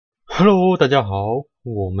Hello，大家好，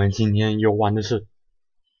我们今天又玩的是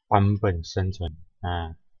版本生存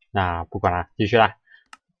那不管了，继续啦，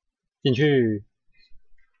进去。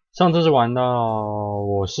上次是玩到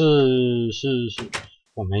我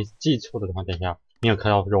我没记错的话，等一下没有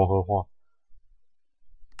看到融合化，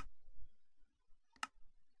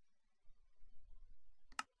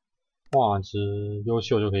画质优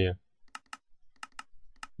秀就可以了，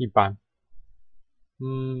一般。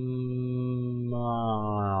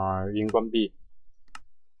云关闭。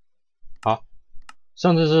好，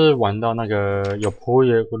上次是玩到那个有坡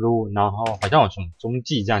有路，然后好像有什么中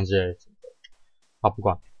继站之类的。好，不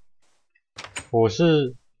管。我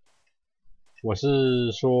是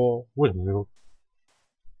说，为什么会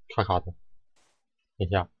卡卡的？等一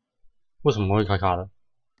下，为什么会卡卡的？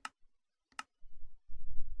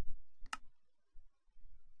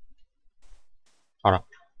好了，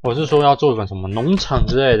我是说要做个什么农场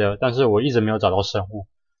之类的，但是我一直没有找到生物。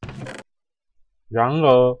然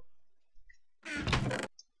而，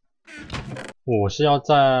我是要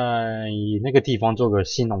在那个地方做个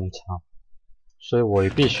新农场，所以我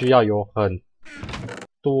必须要有很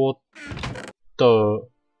多的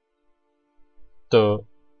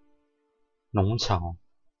农场。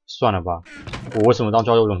算了吧，我为什么当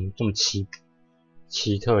初要有这么奇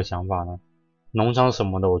特的想法呢？农场什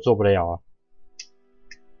么的我做不了啊。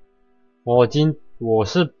我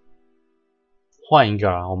是换一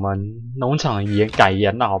个啊，我们农场改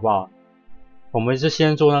严了好不好？我们是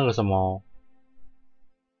先做那个什么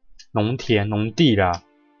农地啦，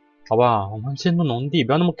好不好？我们先做农地，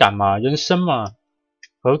不要那么赶嘛，人生嘛，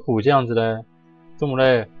何苦这样子嘞？这么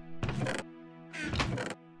累？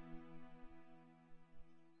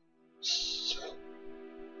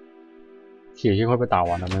铁线会被打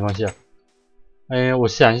完了，没关系啊。我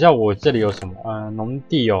想一下，我这里有什么？农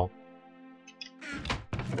地哦。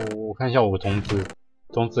我看一下我的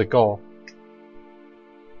种子够，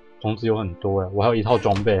种子有很多我还有一套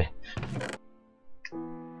装备。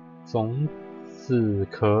种子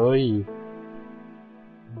可以，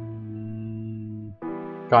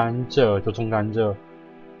甘蔗就种甘蔗，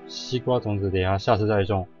西瓜种子等一下下次再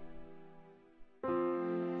种。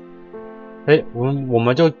我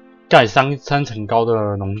们就盖三层高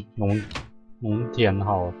的农田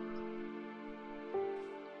好了，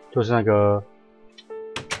就是那个，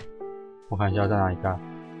我看一下在哪里盖。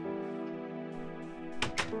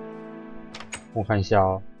我看一下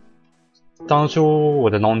哦，当初我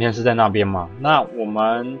的农田是在那边嘛，那我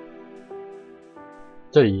们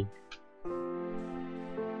这里。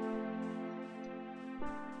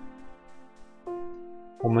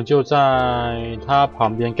我们就在它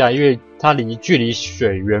旁边盖，因为它距离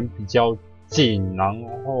水源比较近，然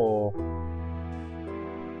后，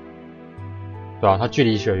对啊，它距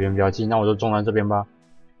离水源比较近，那我就种在这边吧。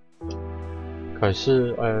可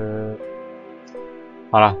是，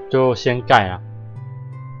好了，就先盖啊。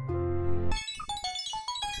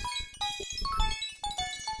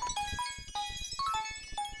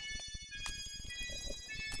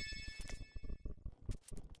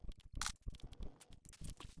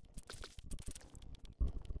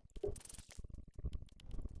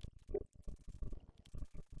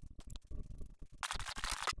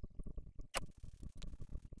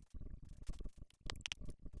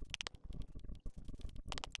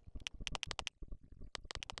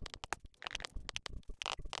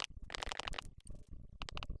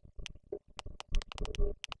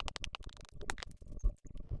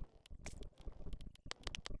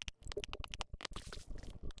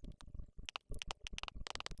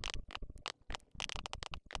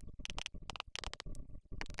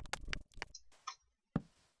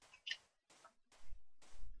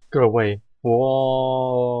各位，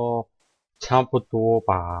我差不多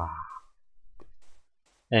吧。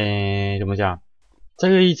怎么讲？这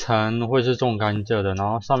个一层会是种甘蔗的，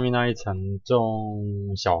然后上面那一层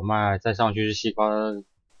种小麦，再上去是西瓜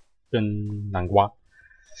跟南瓜。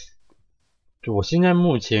我现在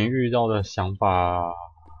目前遇到的想法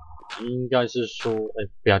应该是说，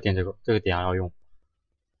不要点这个，这个等下要用。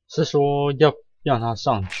是说要让它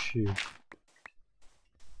上去，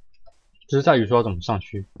只是在于说要怎么上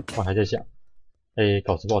去，我还在想。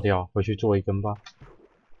稿子爆掉，回去做一根吧，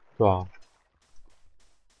对吧？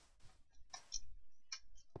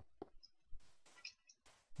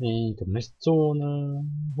怎么做呢？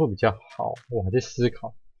会比较好？我还在思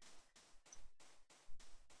考。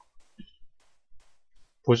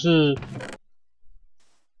不是，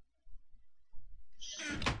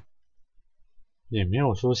也没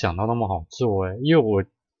有说想到那么好做因为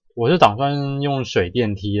我是打算用水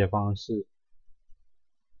电梯的方式，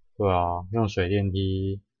对啊，用水电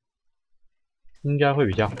梯应该会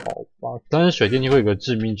比较好吧。但是水电机会有个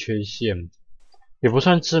致命缺陷，也不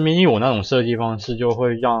算致命，因为我那种设计方式就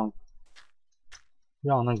会让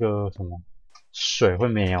那个什么水会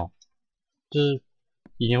没有，就是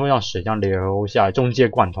一定会让水这样流下来，中间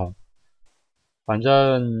贯通。反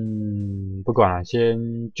正不管了，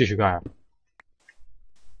先继续盖。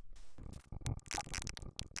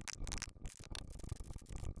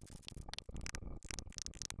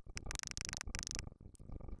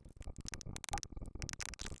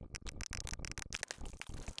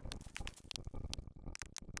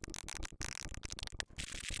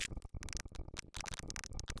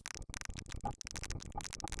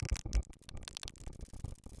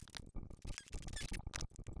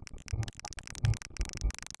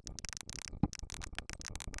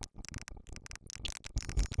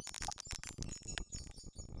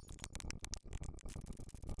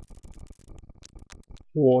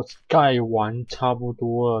我盖完差不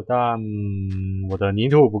多了，但我的泥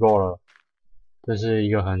土不够了，这是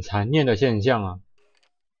一个很残念的现象啊！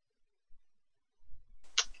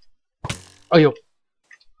哎呦，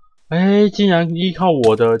哎，竟然依靠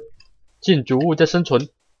我的建筑物在生存！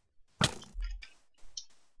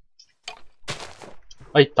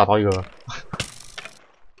哎，打到一个了，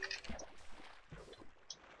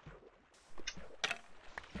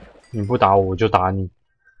你不打我，我就打你。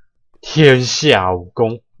天下武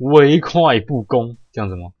功，唯快不攻，这样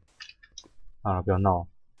子吗？啊，不要闹！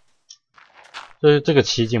这个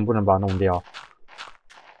奇景不能把它弄掉。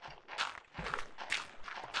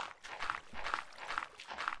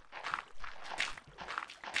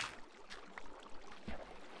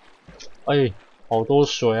哎，好多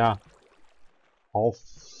水啊，好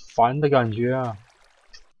烦的感觉啊！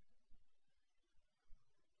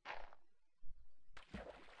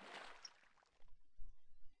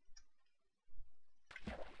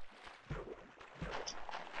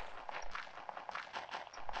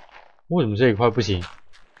为什么这一块不行？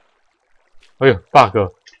哎呦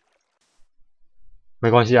 ，bug！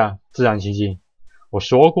没关系啊，自然奇景，我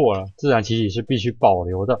说过了，自然奇景是必须保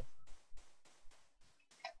留的。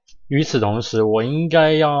与此同时，我应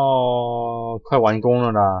该要快完工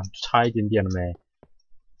了啦，差一点点了没？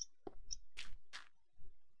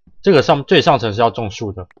这个最上层是要种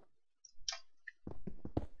树的，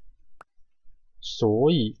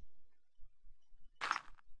所以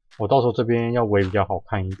我到时候这边要围比较好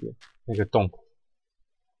看一点，那个洞。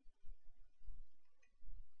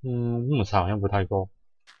木材好像不太够。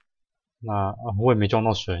那我也没装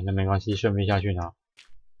到水，那没关系，顺便下去拿。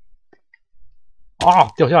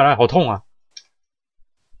啊，掉下来，好痛啊！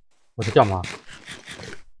我在干嘛？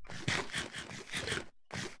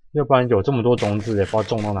要不然有这么多种子，也不知道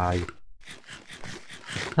种到哪里。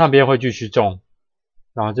那边会继续种，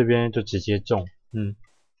然后这边就直接种。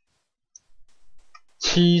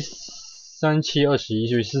73721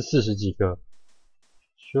就是40几个，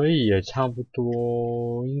所以也差不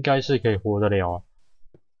多，应该是可以活得了啊。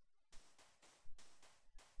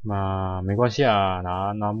那没关系啊，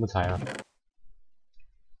拿木材了。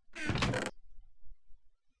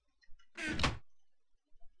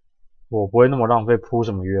我不会那么浪费铺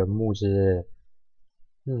什么原木之类的。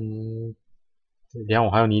等下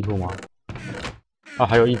我还有泥土吗？啊，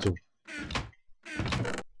还有一组。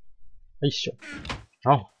哎咻，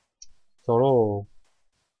好，走喽。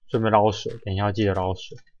顺便捞水，等一下记得捞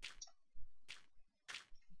水。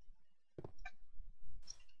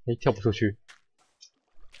哎，跳不出去。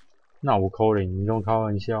那我扣零，你跟我开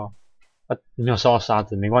玩笑？啊，没有烧到沙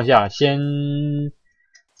子，没关系啊，先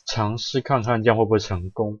尝试看看这样会不会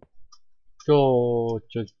成功。就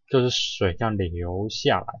是水这样流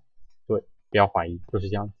下来，对，不要怀疑，就是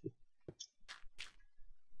这样子。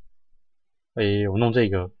哎，我弄这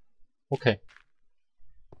个 ，OK，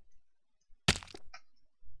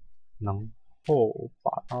 然后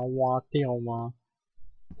把它挖掉吗？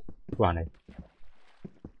不然嘞，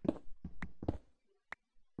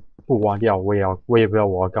不挖掉我也不知道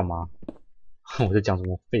我要干嘛。我在讲什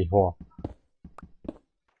么废话？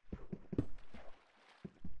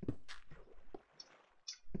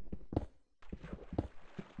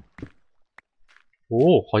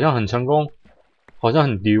哦，好像很成功，好像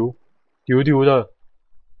很溜的。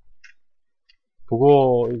不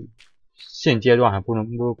过现阶段还不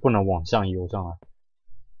能往上游上来，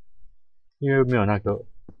因为没有那个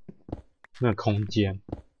空间。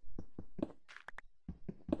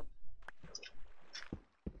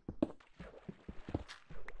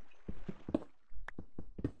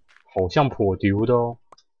好像颇丢的哦。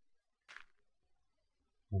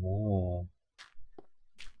哦，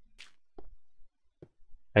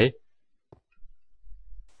哎，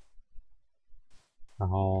然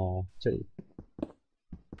后这里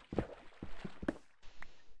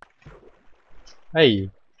哎，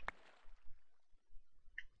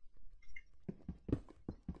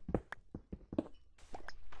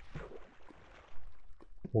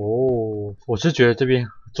哦，我是觉得这边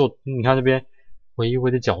做，你看这边微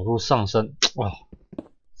微的角度上升，哇，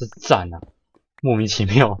这赞啊！莫名其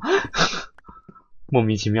妙，莫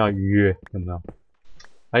名其妙愉悦，有没有？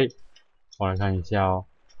哎，我来看一下哦，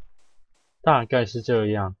大概是这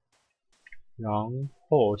样。然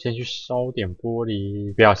后先去烧点玻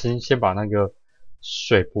璃，不要先把那个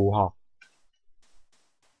水补好，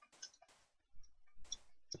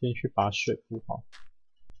先去把水补好。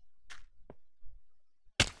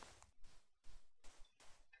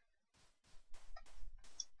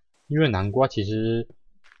因为南瓜其实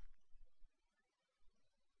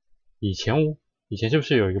以前是不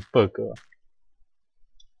是有一个 bug 啊？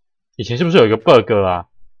以前是不是有一个 bug 啊？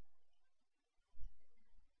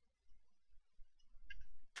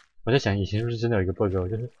我在想以前是不是真的有一个 bug，就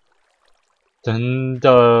是真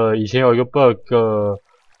的以前有一个 bug，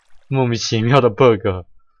莫名其妙的 bug，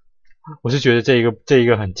我是觉得这一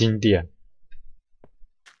个很经典。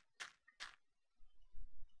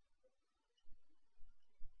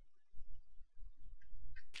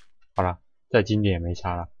好了，再经典也没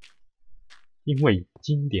差了，因为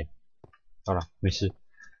经典。好了，没事。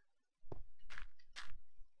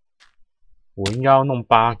我应该要弄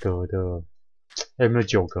8格的，有没有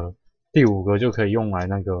9格？第5格就可以用来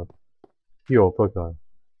那个又有 bug 了。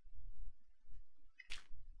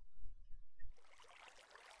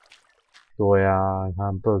对啊，你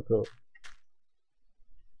看 bug。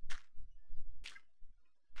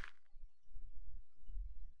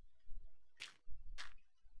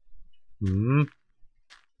嗯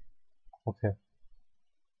 ，OK，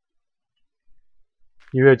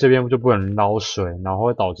因为这边就不能捞水，然后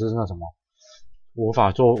会导致那什么无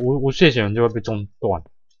法做无蟹血人就会被中断。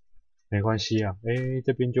没关系啊，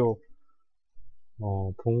这边就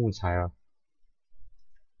铺木材了。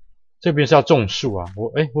这边是要种树啊，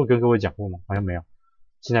我跟各位讲过吗？好像没有。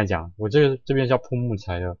现在讲，我这边是要铺木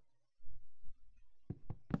材的，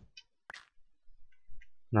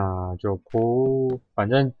那就铺，反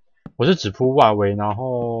正我是只铺外围，然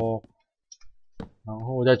后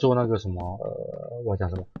再做那个什么，我讲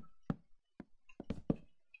什么？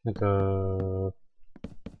那个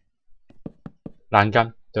栏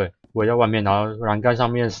杆，对，围在外面，然后栏杆上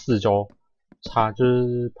面4周插，就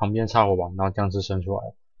是旁边插火网，然后这样子伸出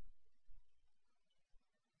来。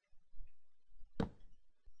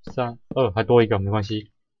3、2，还多一个，没关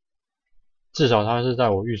系，至少它是在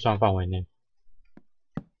我预算范围内。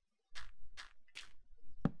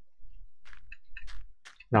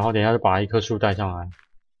然后等一下就把一棵树带上来。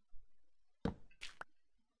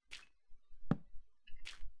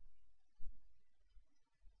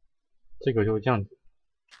这个就这样子，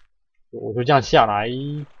我就这样下来。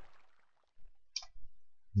你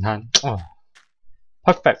看，哦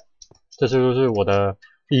 ，perfect， 这就是我的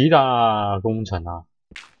第一大工程啊。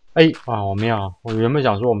我没有，我原本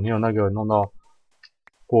想说我没有那个弄到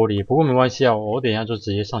玻璃，不过没关系啊，我等一下就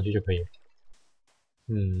直接上去就可以了。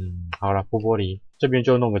好了，铺玻璃，这边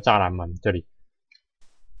就弄个栅栏门，这里。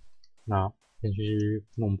那先去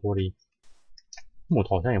弄玻璃，木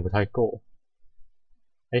头好像也不太够。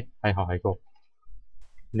还好还够，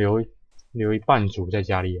留一半组在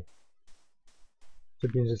家里。这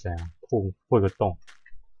边是谁啊？破个洞。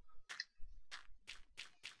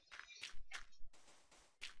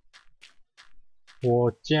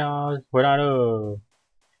我家回来了，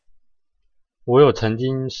我有曾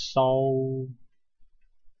经烧，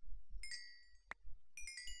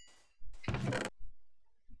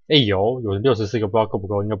有64个，不知道够不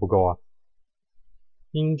够，应该不够啊，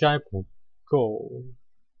应该不够，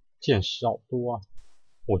见识好多啊，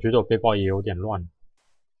我觉得我背包也有点乱，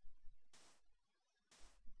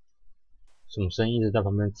什么声音一直在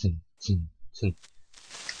旁边蹭。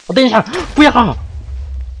等一下，不要，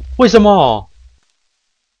为什么？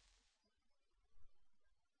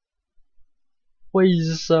为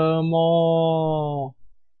什么？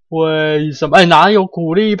为什么？哪有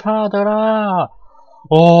鼓励怕的啦？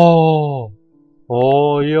哦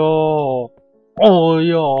哟，哦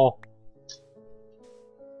哟，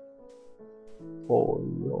哦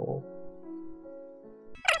哟。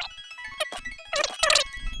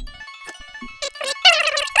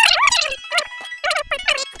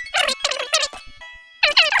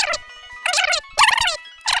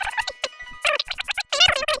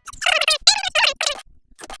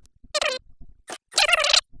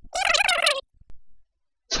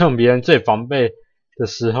趁别人最防备的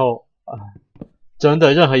时候真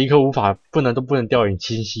的任何一颗都不能掉以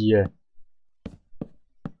轻心耶。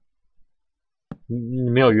你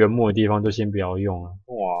没有原木的地方就先不要用了。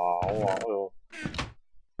哇，哎呦，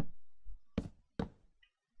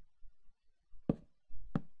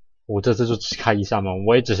我这次就只开一扇门，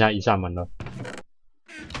我也只剩下一扇门了。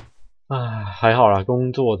唉，还好啦，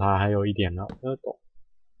工作台还有一点呢，懂。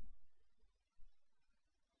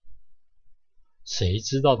谁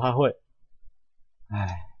知道他会？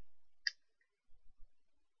唉。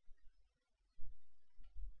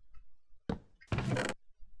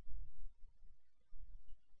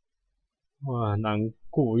哇，难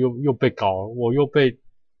过，又被搞了，我又被，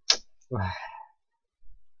唉，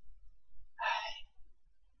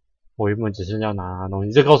我原本只是要拿东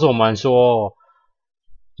西，这告诉我们说，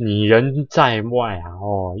你人在外啊，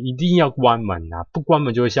哦，一定要关门啊，不关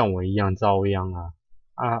门就会像我一样遭殃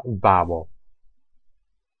啊，有爸不？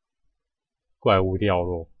怪物掉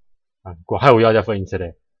落，啊，还有要再分一次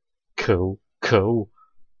嘞，可恶，可恶，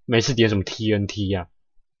每次点什么 TNT 呀、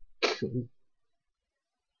可恶。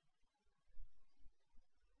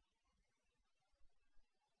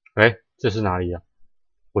哎，这是哪里啊？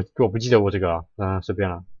我不记得我这个啊，随便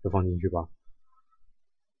了，就放进去吧。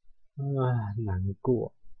难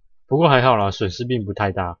过，不过还好啦，损失并不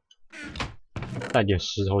太大，带点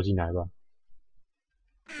石头进来吧。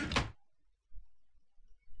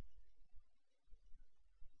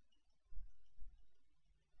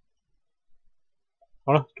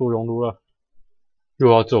好了，做熔炉了，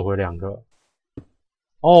又要做回2个。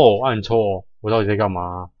哦，按错，我到底在干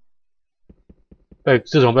嘛？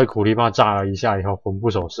自从被苦力怕炸了一下以后，魂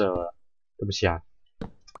不守舍了。对不起啊。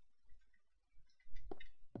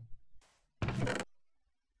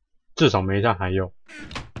至少煤炭还有，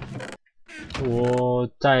我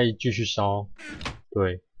再继续烧。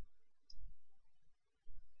对，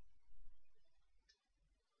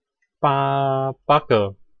八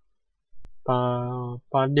个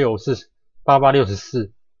，8864，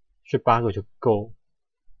所以8个就够。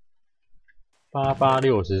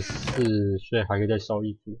8864，所以还可以再烧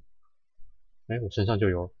一组。哎，我身上就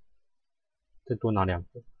有了，再多拿2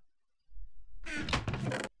个。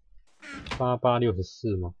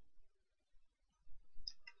8864吗？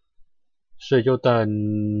所以就等，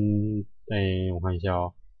我看一下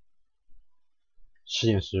哦，吃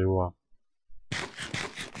点食物啊，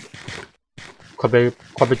快被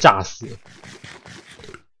炸死了。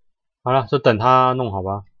好了，就等他弄好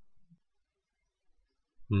吧。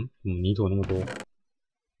泥土那么多，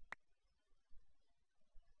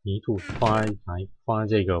泥土放在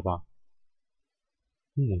这个吧。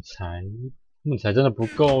木材真的不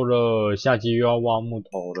够了，下季又要挖木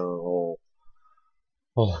头了哦。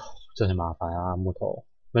哦，真很麻烦啊，木头。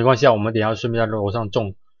没关系啊，我们等一下顺便在楼上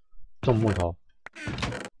种木头。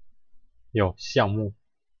有橡木。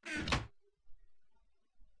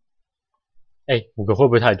5个会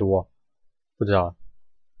不会太多啊？不知道。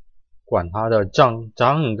管它的，长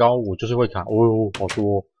很高，我就是会砍。哦，好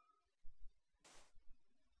多。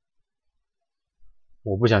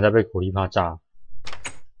我不想再被苦力怕炸，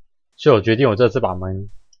所以我决定我这次把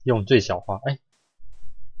门用最小化。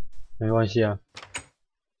没关系啊，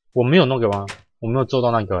我没有那个吗？我没有做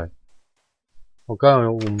到那个我刚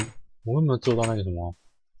刚我有没有做到那个什么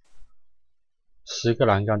？10个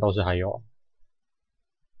栏杆倒是还有。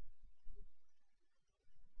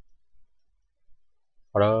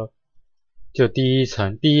好了，就第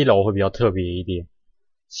一楼会比较特别一点，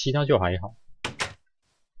其他就还好。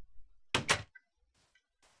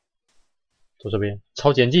坐这边，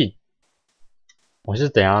超前进。我是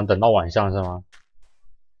等到晚上是吗？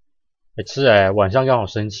晚上刚好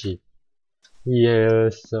升起。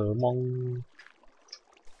夜色梦。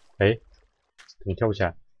怎么跳不起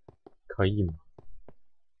来？可以吗？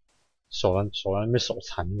手在那边手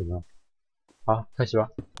残有没有？好，开始吧。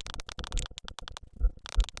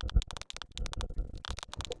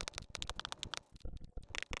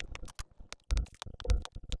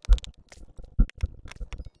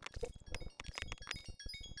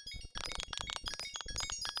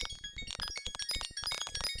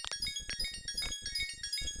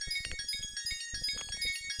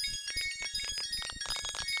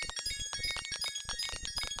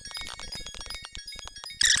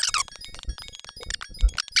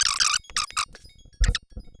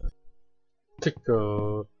这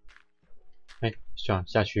个，算了，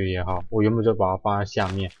下去也好。我原本就把它放在下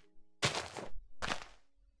面。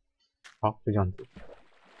好，就这样子。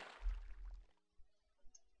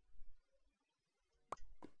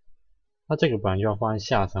它这个本来就要放在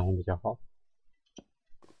下层会比较好，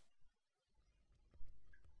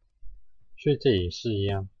所以这也是一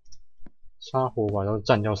样，插火把它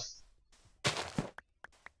占掉死。